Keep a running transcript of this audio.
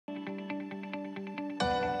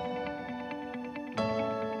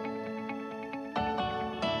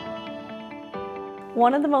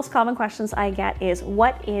one of the most common questions I get is,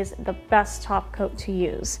 what is the best top coat to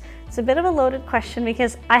use? It's a bit of a loaded question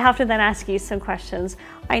because I have to then ask you some questions.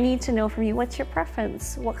 I need to know from you, what's your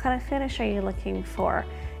preference? What kind of finish are you looking for?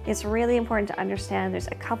 It's really important to understand there's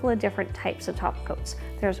a couple of different types of top coats.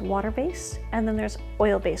 There's water-based and then there's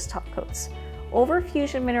oil-based top coats. Over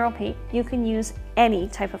Fusion mineral paint, you can use any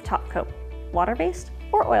type of top coat, water-based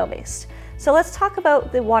or oil-based. So let's talk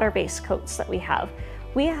about the water-based coats that we have.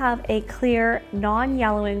 We have a clear,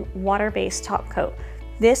 non-yellowing, water-based top coat.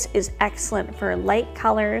 This is excellent for light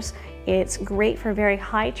colors. It's great for very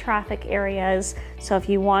high traffic areas. So if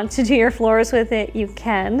you want to do your floors with it, you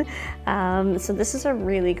can. So this is a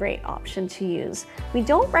really great option to use. We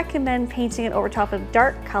don't recommend painting it over top of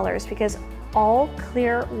dark colors because all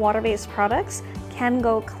clear water-based products can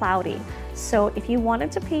go cloudy. So if you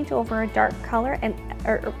wanted to paint over a dark color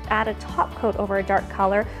or add a top coat over a dark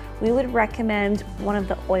color, we would recommend one of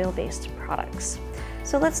the oil-based products.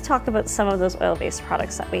 So let's talk about some of those oil-based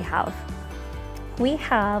products that we have. We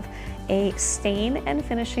have a stain and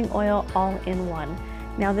finishing oil all-in-one.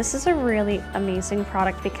 Now this is a really amazing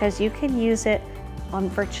product because you can use it on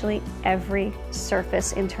virtually every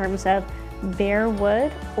surface in terms of bare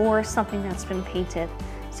wood or something that's been painted.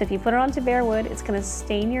 So if you put it onto bare wood, it's going to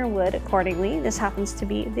stain your wood accordingly. This happens to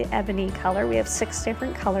be the ebony color. We have 6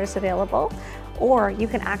 different colors available. Or you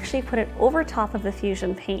can actually put it over top of the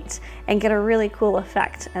Fusion paint and get a really cool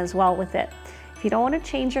effect as well with it. If you don't want to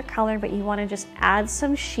change your color, but you want to just add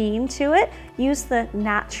some sheen to it, use the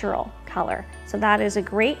natural color. So that is a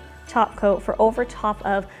great top coat for over top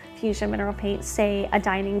of Fusion mineral paint, say a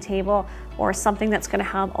dining table or something that's going to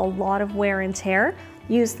have a lot of wear and tear.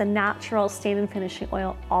 Use the natural stain and finishing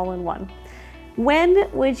oil all in one. When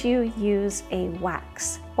would you use a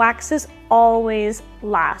wax? Waxes always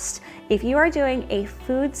last. If you are doing a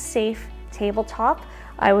food safe tabletop,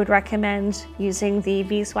 I would recommend using the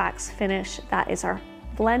beeswax finish. That is our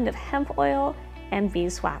blend of hemp oil and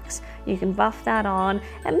beeswax. You can buff that on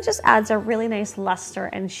and it just adds a really nice luster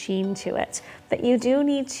and sheen to it. But you do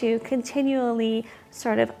need to continually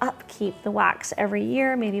sort of upkeep the wax every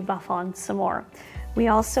year, maybe buff on some more. We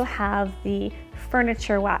also have the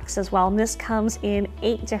furniture wax as well, and this comes in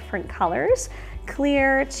 8 different colors,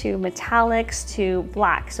 clear to metallics to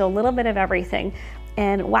black, so a little bit of everything.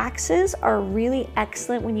 And waxes are really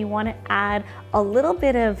excellent when you want to add a little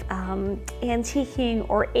bit of antiquing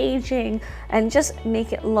or aging and just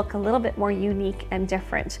make it look a little bit more unique and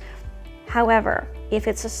different. However, if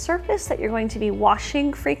it's a surface that you're going to be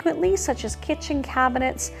washing frequently, such as kitchen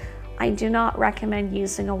cabinets, I do not recommend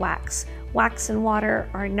using a wax. Wax and water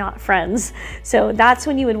are not friends. So that's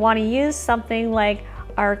when you would want to use something like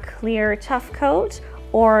our clear tough coat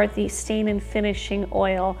or the stain and finishing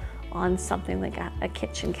oil on something like a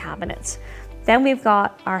kitchen cabinet. Then we've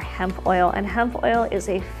got our hemp oil, and hemp oil is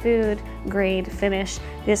a food grade finish.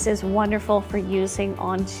 This is wonderful for using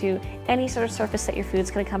onto any sort of surface that your food's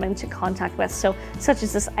going to come into contact with, so such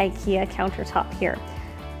as this IKEA countertop here.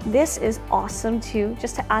 This is awesome too,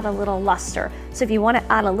 just to add a little luster. So if you want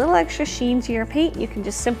to add a little extra sheen to your paint, you can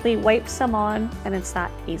just simply wipe some on and it's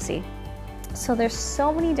that easy. So there's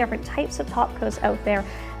so many different types of top coats out there,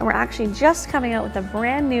 and we're actually just coming out with a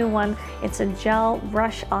brand new one. It's a gel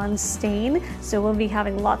brush on stain, so we'll be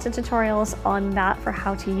having lots of tutorials on that for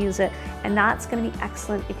how to use it, and that's going to be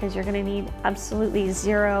excellent because you're going to need absolutely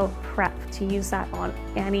zero prep to use that on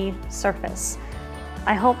any surface.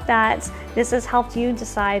 I hope that this has helped you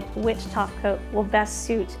decide which top coat will best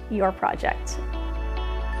suit your project.